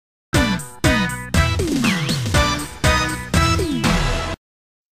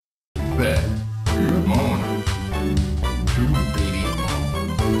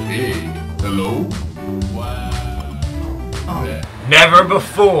Never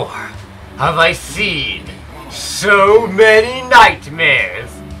before have I seen so many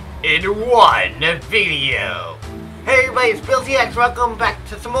nightmares in one video. Hey everybody, it's B.L.T.X. Welcome back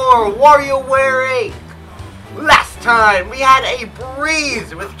to some more WarioWare. Last time we had a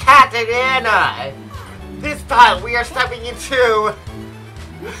breeze with Kat and Anna. This time we are stepping into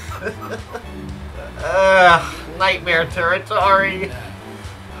nightmare territory.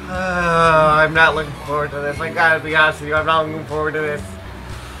 I'm not looking forward to this. I gotta be honest with you, I'm not looking forward to this.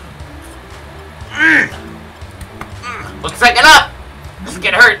 Let's second it up! Let's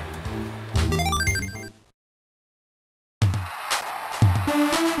get hurt.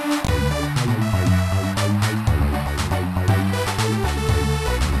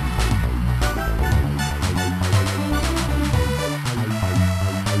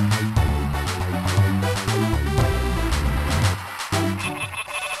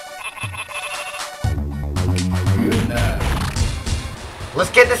 Let's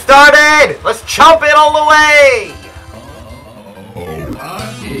get this started! Let's chomp it all the way!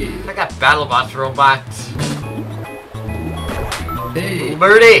 I got BattleBots robots. Hey. Little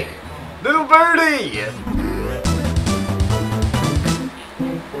birdie! Little birdie!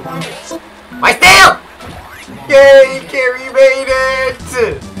 My tail! Yay! Carrie made it!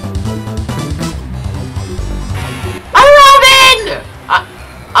 I'm Robin!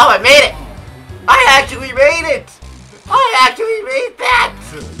 Oh, I made it! I actually made it! I actually made that!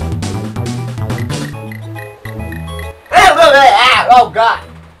 Oh god!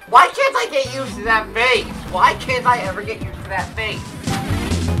 Why can't I get used to that face? Why can't I ever get used to that face?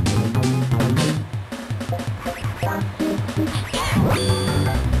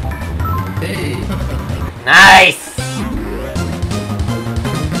 Hey. Nice!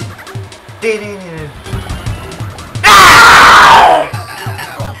 Ah!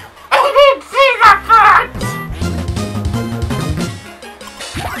 I didn't see that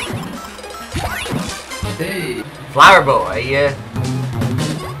first! Hey. Flower boy,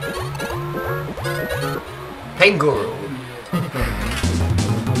 Kangaroo.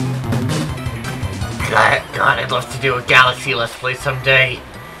 God, I'd love to do a Galaxy Let's Play someday.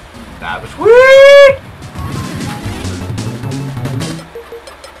 That was sweet!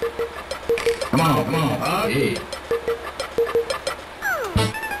 Come on, hey.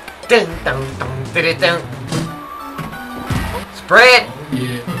 Dun dun dun dun dun. Spray it!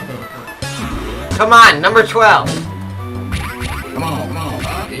 Yeah. Come on, number 12. Come on,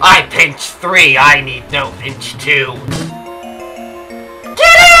 hey. I pinch 3, I need no pinch 2.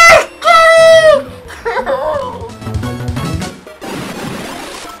 Get it!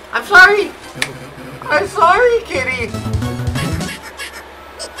 I'm sorry! I'm sorry, kitty!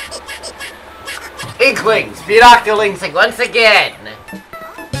 Inklings, Speedoctolings once again!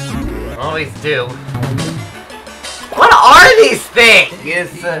 Always do. What are these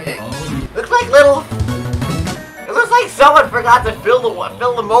things? Looks like little... It looks like someone forgot to fill the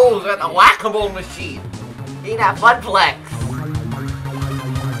moles at the whack-a-mole machine. In that Funplex.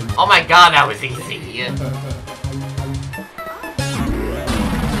 Oh my god, that was easy.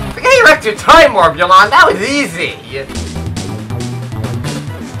 Forget you wrecked your time, Morbulon. That was easy.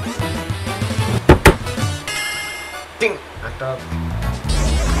 Ding.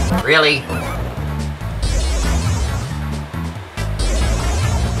 Really?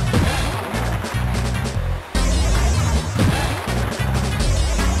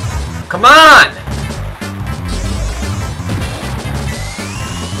 Come on!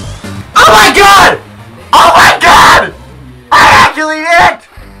 Oh my god! Oh my god! I actually did it!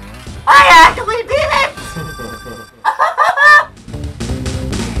 I actually did it!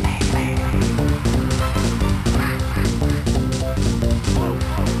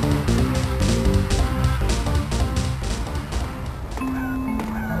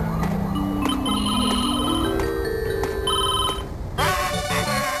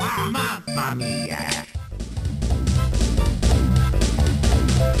 Mamma mia.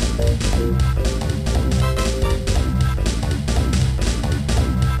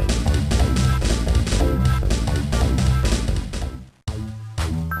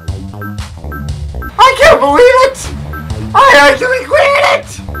 I can't believe it! I actually cleared it!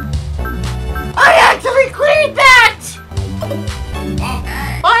 I actually cleared that!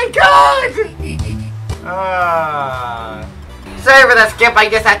 My god! Sorry for that skip, I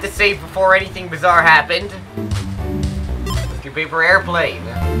just had to save before anything bizarre happened. Skip paper airplane.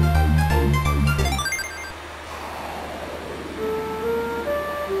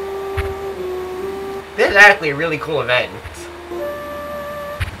 This is actually a really cool event.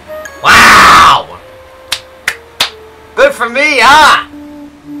 Wow! Good for me, huh?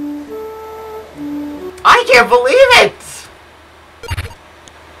 I can't believe it!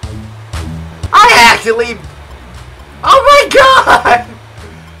 actually... Oh my god!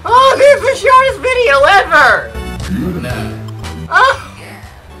 Oh, this is the shortest video ever!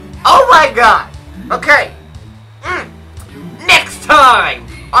 Oh my god! Okay. Next time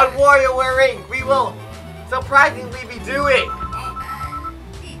on WarioWare Inc. we will surprisingly be doing...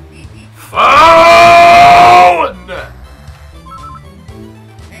 Phone!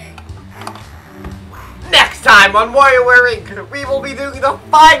 Next time on WarioWare Inc. we will be doing the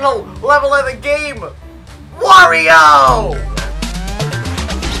final level of the game, Wario!